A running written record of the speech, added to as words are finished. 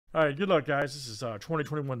All right, good luck, guys. This is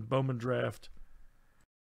 2021 Bowman Draft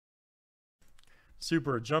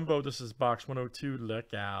Super Jumbo. This is box 102.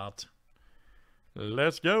 Look out.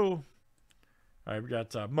 Let's go. All right, we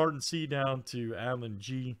got Martin C down to Alan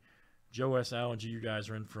G. Joe S. Allen G. You guys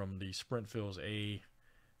are in from the sprint fills A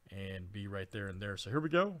and B right there and there. So here we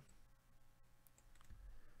go.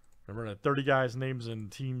 We're running 30 guys' names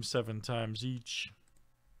and teams 7 times each.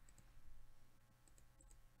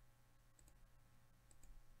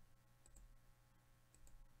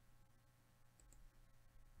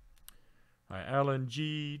 All right, Alan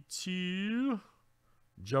G to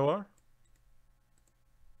Joe R.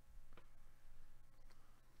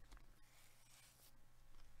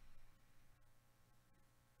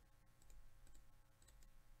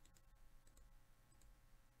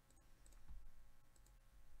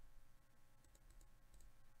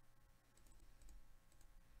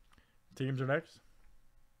 Teams are next.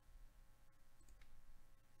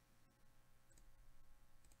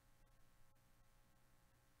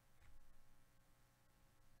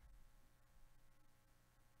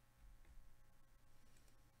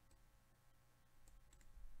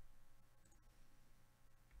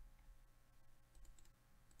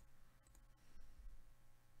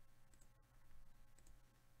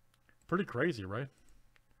 Pretty crazy, right?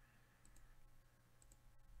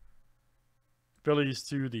 Phillies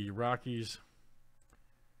to the Rockies.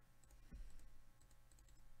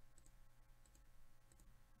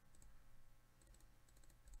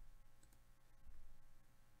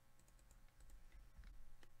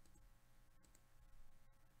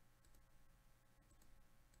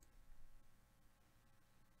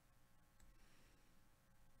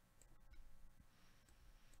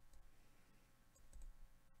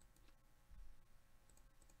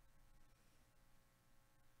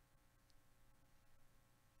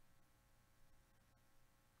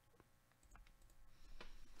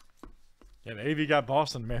 Yeah, the AV got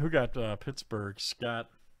Boston, man. Who got Pittsburgh? Scott.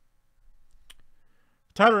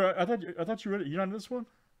 Tyler, I thought you were you on this one?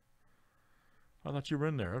 I thought you were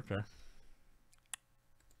in there. Okay.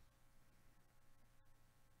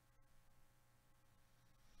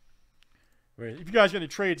 Wait, if you guys got any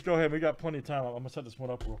trades, go ahead. We got plenty of time. I'm gonna set this one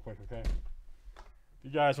up real quick, okay? If you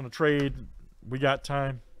guys want to trade, we got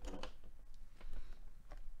time.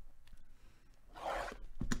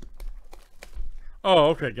 Oh,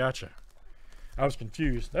 okay, gotcha. I was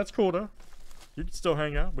confused. That's cool though. You can still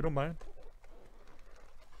hang out. We don't mind.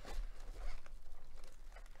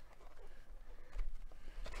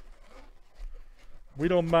 We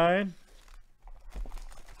don't mind.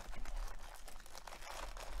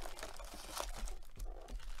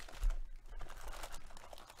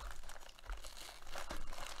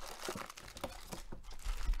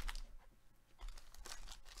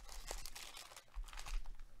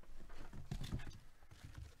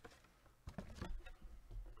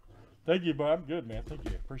 Thank you, Bob. I'm good, man. Thank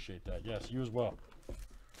you. Appreciate that. Yes, you as well.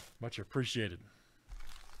 Much appreciated.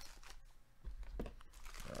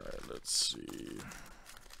 All right, let's see.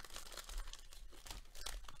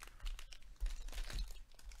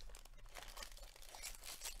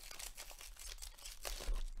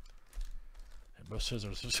 Those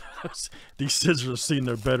scissors, these scissors have seen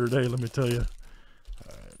their better day, let me tell you. All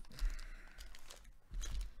right.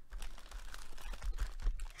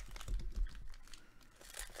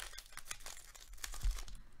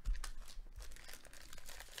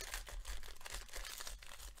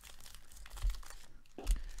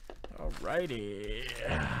 Alrighty.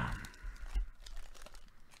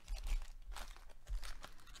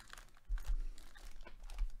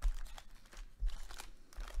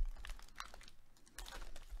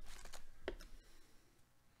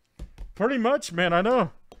 Pretty much, man. I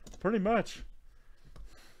know. Pretty much.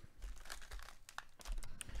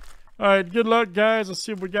 All right. Good luck, guys. Let's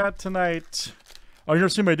see what we got tonight. Oh, you never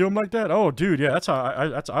seen me do them like that? Oh, dude. Yeah, that's how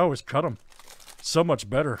I always cut them. So much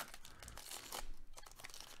better.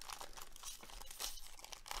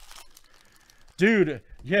 Dude,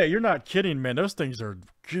 yeah, you're not kidding, man. Those things are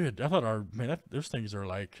good. I thought those things are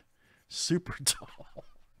like super tall.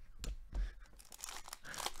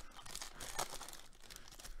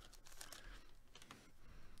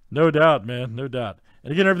 No doubt, man. No doubt.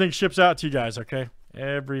 And again, everything ships out to you guys, okay?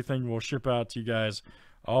 Everything will ship out to you guys.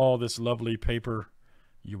 All this lovely paper.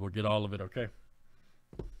 You will get all of it, okay?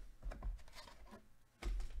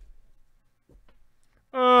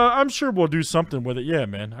 I'm sure we'll do something with it. Yeah,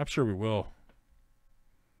 man. I'm sure we will.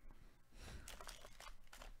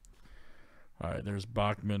 All right, there's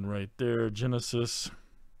Bachman right there. Genesis.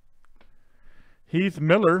 Heath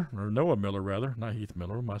Miller, or Noah Miller, rather. Not Heath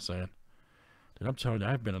Miller. What am I saying? Dude, I'm telling you,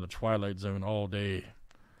 I've been in the Twilight Zone all day.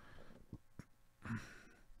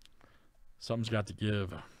 Something's got to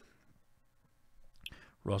give.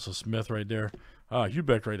 Russell Smith right there. Ah,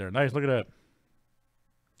 Hubeck right there. Nice. Look at that.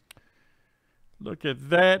 Look at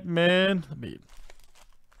that, man. Let me.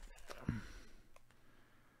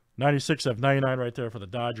 96 of 99 right there for the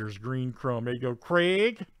Dodgers. Green chrome. There you go,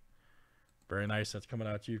 Craig. Very nice. That's coming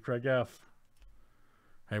out to you, Craig F.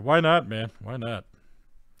 Hey, why not, man? Why not?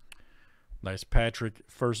 Nice Patrick.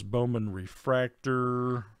 First Bowman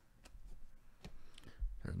refractor.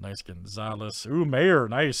 Nice Gonzalez. Ooh, Mayer.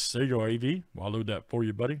 Nice. There you go, AV. I'll load that for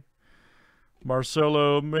you, buddy.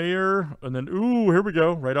 Marcelo Mayer. And then, ooh, here we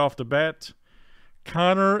go. Right off the bat.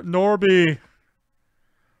 Connor Norby.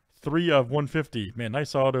 3 of 150. Man,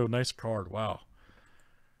 nice auto. Nice card. Wow.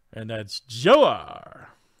 And that's Joar.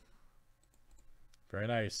 Very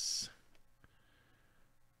nice.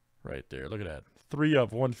 Right there. Look at that. 3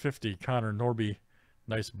 of 150. Connor Norby.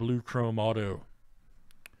 Nice blue chrome auto.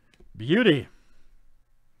 Beauty.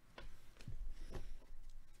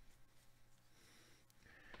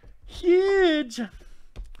 Huge.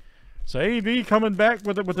 So AV coming back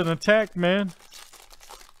with it with an attack, man.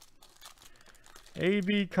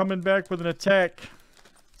 AV coming back with an attack.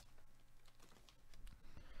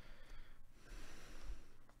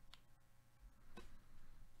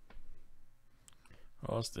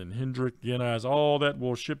 Austin Hendrick again has all that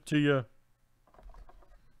will ship to you.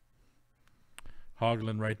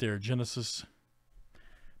 Hoagland right there, Genesis.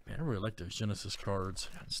 Man, I really like those Genesis cards.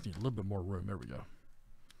 I just need a little bit more room. There we go.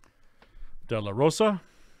 De La Rosa.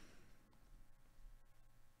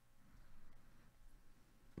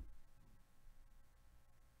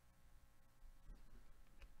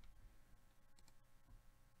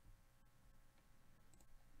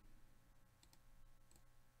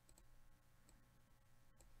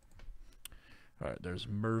 All right, there's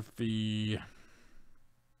Murphy.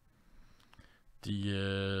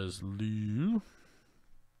 Diaz, Liu.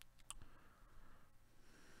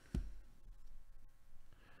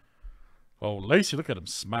 Oh, Lacey, look at him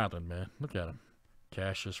smiling, man. Look at him.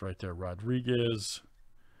 Cassius right there. Rodriguez.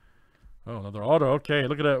 Oh, another auto. Okay,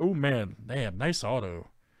 look at that. Oh, man. Damn, nice auto.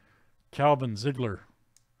 Calvin Ziegler.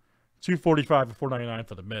 245 and 499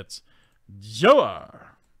 for the Mets. Joa.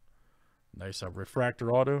 Nice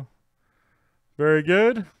refractor auto. Very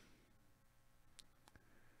good.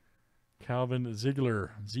 Calvin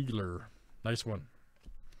Ziegler. Nice one.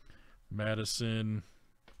 Madison.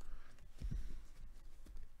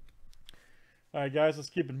 All right, guys, let's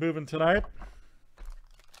keep it moving tonight.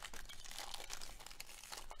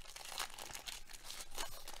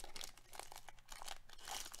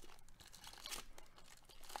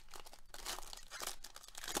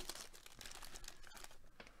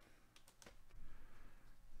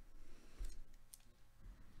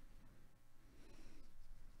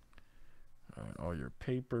 All right, all your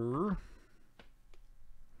paper.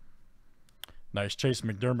 Nice Chase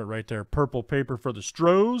McDermott right there. Purple paper for the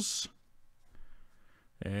Stros.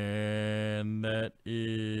 And that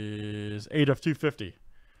is 8 of 250.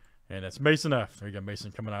 And that's Mason F. There you go,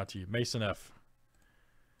 Mason coming out to you. Mason F.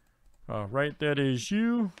 All right, that is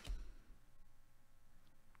you.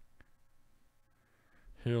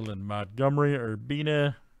 Hill and Montgomery,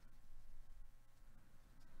 Urbina.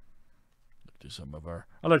 Do some of our.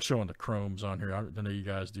 I like showing the chromes on here. I know you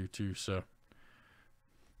guys do too. So,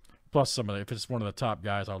 plus some of the, if it's one of the top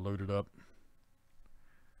guys, I'll load it up.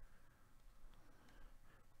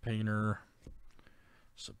 Painter,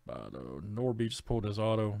 Sabato, Norby just pulled his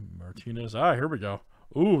auto. Martinez. Ah, here we go.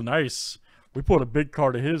 Ooh, nice. We pulled a big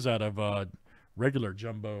card of his out of regular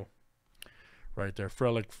jumbo. Right there.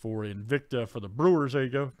 Frelick for Invicta for the Brewers. There you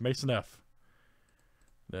go. Mason F.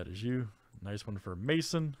 That is you. Nice one for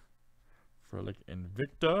Mason. Frelick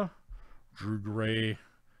Invicta. Drew Gray.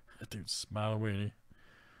 That dude's smiling away.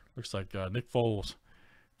 Looks like Nick Foles.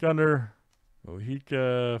 Gunner.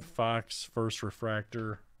 Mojica. Fox. First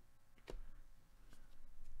refractor.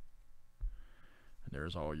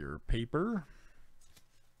 There's all your paper.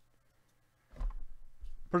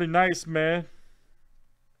 Pretty nice, man.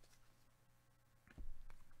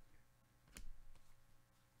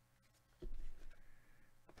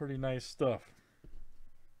 Pretty nice stuff.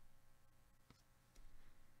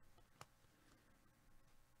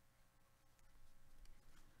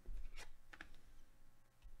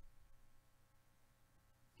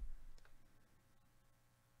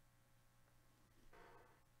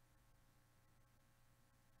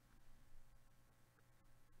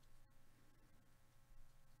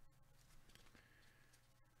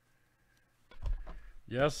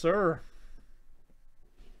 Yes, sir.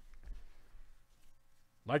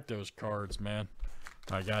 Like those cards, man.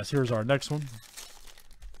 All right, guys, here's our next one.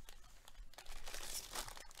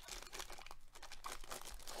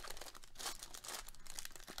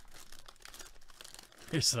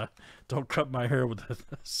 He said, "Don't cut my hair with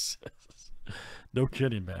this." No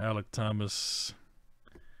kidding, man. Alec Thomas.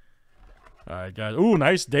 All right, guys. Ooh,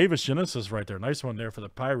 nice Davis Genesis right there. Nice one there for the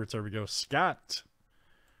Pirates. There we go. Scott.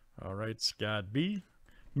 All right, Scott B.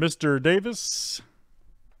 Mr. Davis.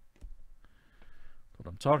 What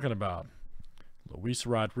I'm talking about. Luis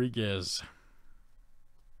Rodriguez.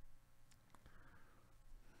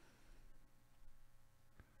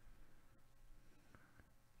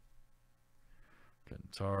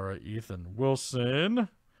 Cantara, Ethan Wilson.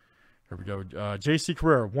 Here we go. JC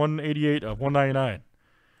Carrera, 188 of 199.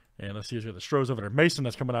 And let's see who's got the Stros over there. Mason,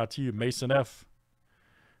 that's coming out to you. Mason F.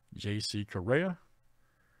 JC Correa.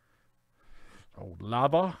 Oh,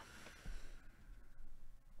 Lava.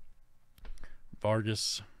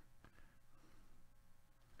 Vargas.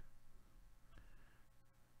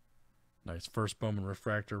 Nice first Bowman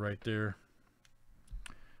refractor right there.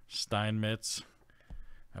 Steinmetz.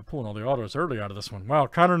 I'm pulling all the autos early out of this one. Wow,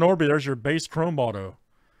 Connor Norby, there's your base chrome auto.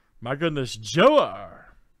 My goodness,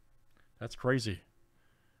 Joar. That's crazy.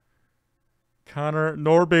 Connor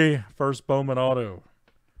Norby, first Bowman auto.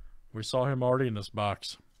 We saw him already in this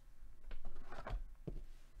box.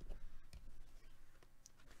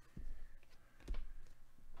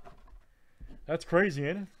 That's crazy,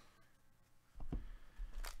 ain't it?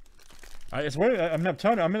 I'm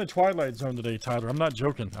telling you, I'm in the Twilight Zone today, Tyler. I'm not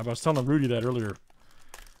joking. I was telling Rudy that earlier.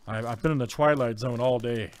 I've been in the Twilight Zone all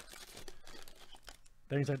day.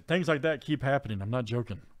 Things like that keep happening. I'm not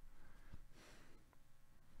joking.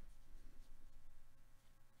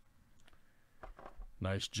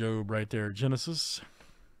 Nice Job right there, Genesis.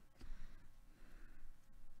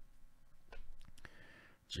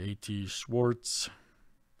 JT Schwartz.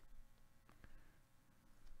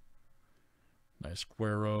 Nice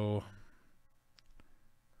Cuero.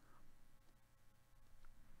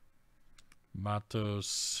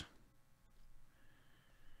 Matos.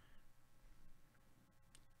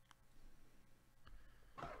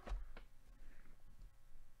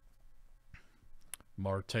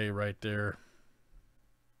 Marte right there.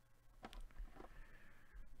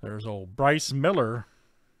 There's old Bryce Miller.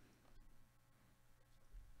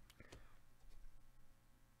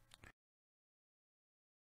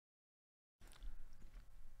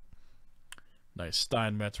 Nice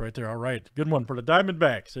Steinmetz right there. All right. Good one for the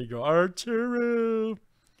Diamondbacks. There you go. Arturo.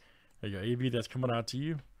 There you go. AV, that's coming out to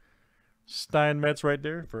you. Steinmetz right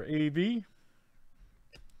there for AV.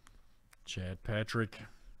 Chad Patrick.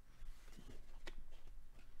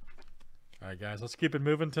 All right, guys. Let's keep it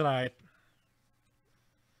moving tonight.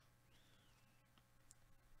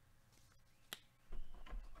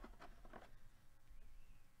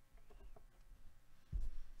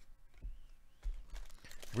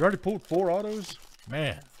 We already pulled 4 autos?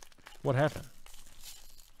 Man, what happened?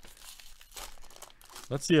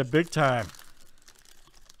 Let's see a big time.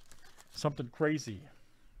 Something crazy.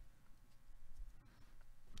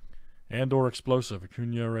 And/or explosive.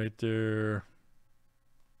 Acuna right there.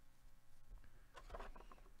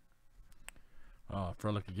 Oh,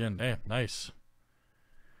 Frelick again. Damn, nice.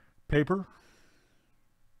 Paper.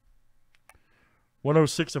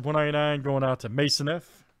 106 of 199 going out to Mason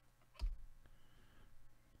F.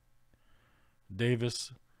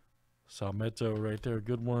 Davis, Salmetto right there,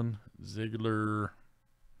 good one. Ziegler,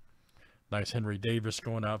 nice Henry Davis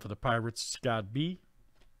going out for the Pirates. Scott B.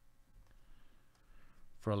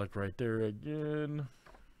 Frelick right there again.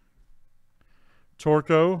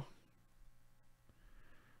 Torco,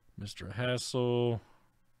 Mr. Hassel.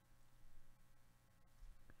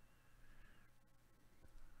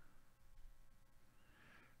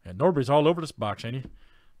 And Norby's all over this box, ain't he?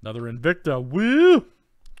 Another Invicta. Woo!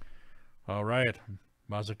 All right,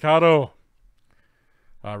 Mazzucato.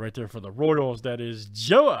 Right there for the Royals, that is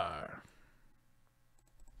Joar.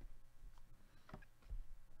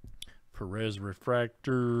 Perez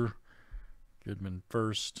refractor. Goodman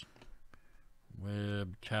first.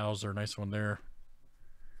 Webb, Cowser, nice one there.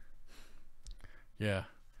 Yeah,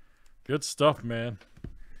 good stuff, man.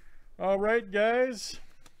 All right, guys.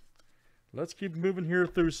 Let's keep moving here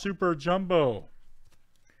through Super Jumbo.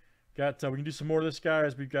 We can do some more of this,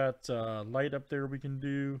 guys. We've got light up there we can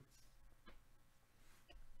do.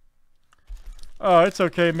 Oh, it's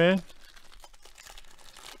okay, man.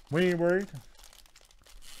 We ain't worried.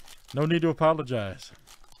 No need to apologize.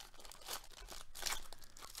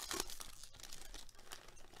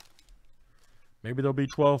 Maybe there'll be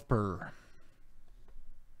 12 per.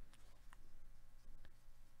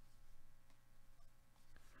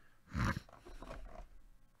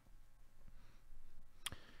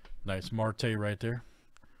 Nice Marte right there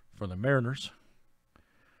for the Mariners.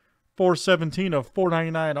 417 of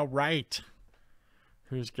 499. All right.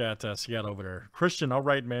 Who's got Seattle over there? Christian. All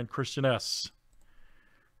right, man. Christian S.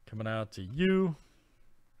 Coming out to you.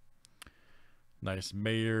 Nice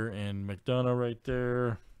Mayer and McDonough right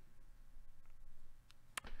there.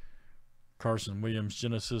 Carson Williams,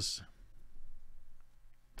 Genesis.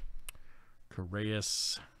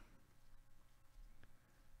 Correas.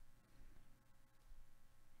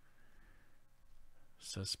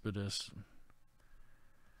 Cespedes.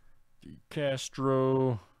 De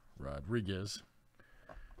Castro. Rodriguez.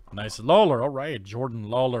 Nice Lawler. All right. Jordan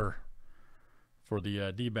Lawler for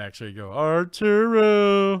the D-backs. There you go.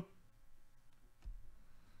 Arturo.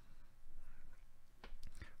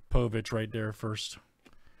 Povich right there first.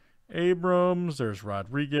 Abrams. There's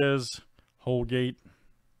Rodriguez. Holgate.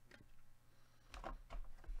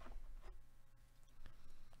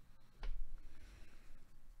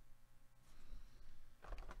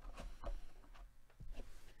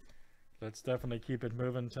 Let's definitely keep it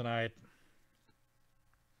moving tonight.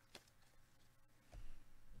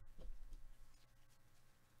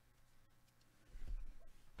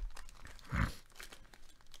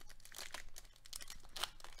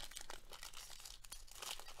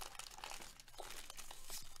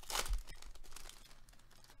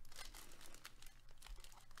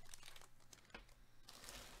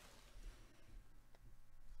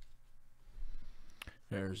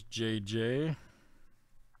 There's JJ.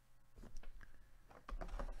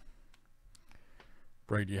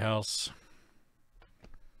 Brady House.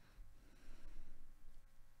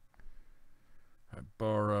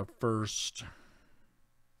 Ibarra first.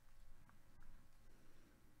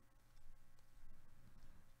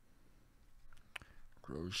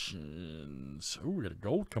 Groshans. Oh, we got a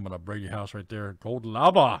gold coming up. Brady House right there. Gold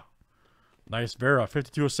Lava. Nice Vera.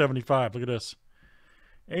 52/75. Look at this.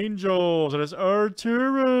 Angels. That is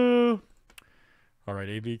Arturo. All right,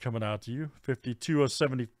 AV coming out to you.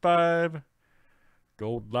 52/75.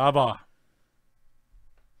 Gold Lava.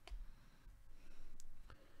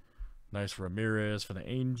 Nice Ramirez for the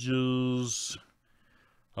Angels.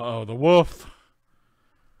 Uh-oh, the Wolf.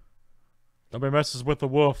 Nobody messes with the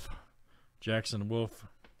Wolf. Jackson Wolf.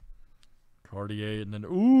 Cartier. And then,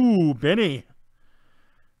 ooh, Benny.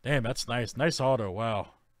 Damn, that's nice. Nice auto.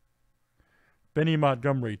 Wow. Benny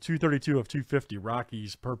Montgomery. 232/250.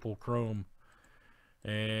 Rockies. Purple Chrome.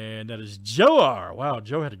 And that is Joe R. Wow,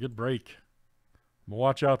 Joe had a good break. I'm going to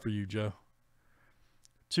watch out for you, Joe.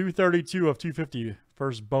 232/250.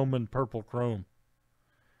 First Bowman Purple Chrome.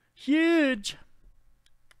 Huge.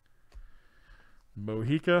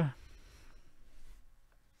 Mojica.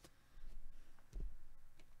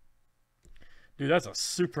 Dude, that's a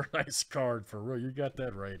super nice card for real. You got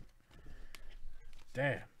that right.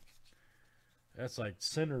 Damn. That's like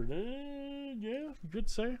centered. Yeah, good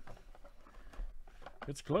save.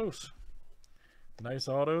 It's close. Nice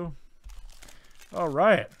auto. All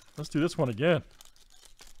right. Let's do this one again.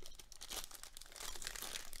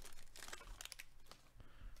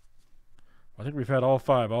 I think we've had all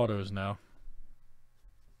 5 autos now.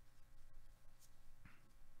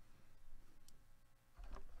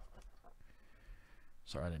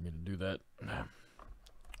 Sorry, I didn't mean to do that.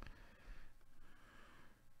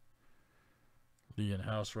 Lee in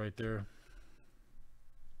house right there.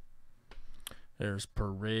 There's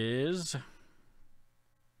Perez.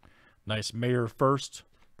 Nice Mayer first.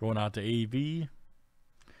 Going out to AV.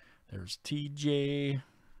 There's TJ.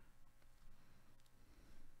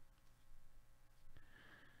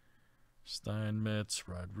 Steinmetz.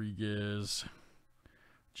 Rodriguez.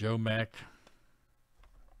 Joe Mack.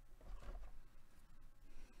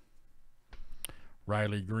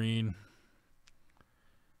 Riley Green.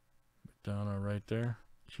 McDonough right there.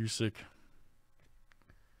 Cusick.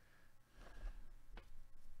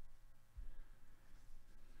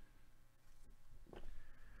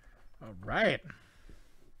 All right.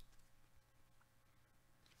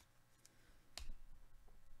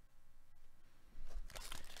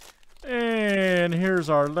 And here's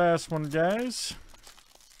our last one, guys.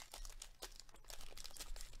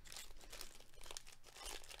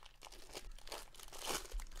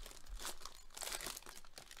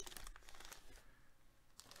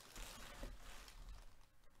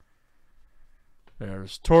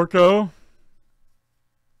 There's Torco.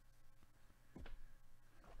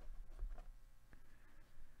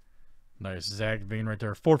 Nice Zach Veen right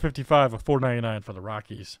there. 455/499 for the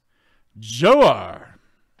Rockies. Joar.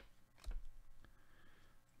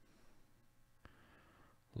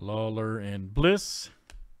 Lawler and Bliss.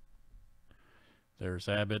 There's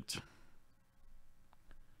Abbott.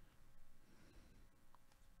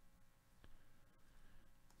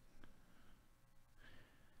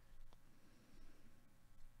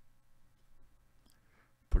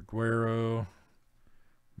 Peguero.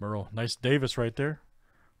 Merle. Nice Davis right there.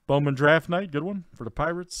 Bowman draft night. Good one for the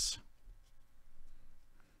Pirates.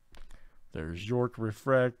 There's York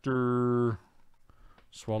refractor.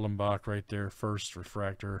 Swellenbach right there. First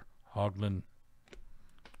refractor. Hoagland.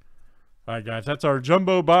 All right, guys. That's our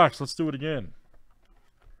jumbo box. Let's do it again.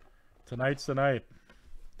 Tonight's the night.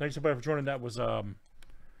 Thanks, everybody, for joining. That was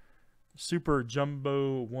Super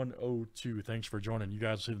Jumbo 102. Thanks for joining. You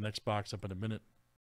guys will see the next box up in a minute.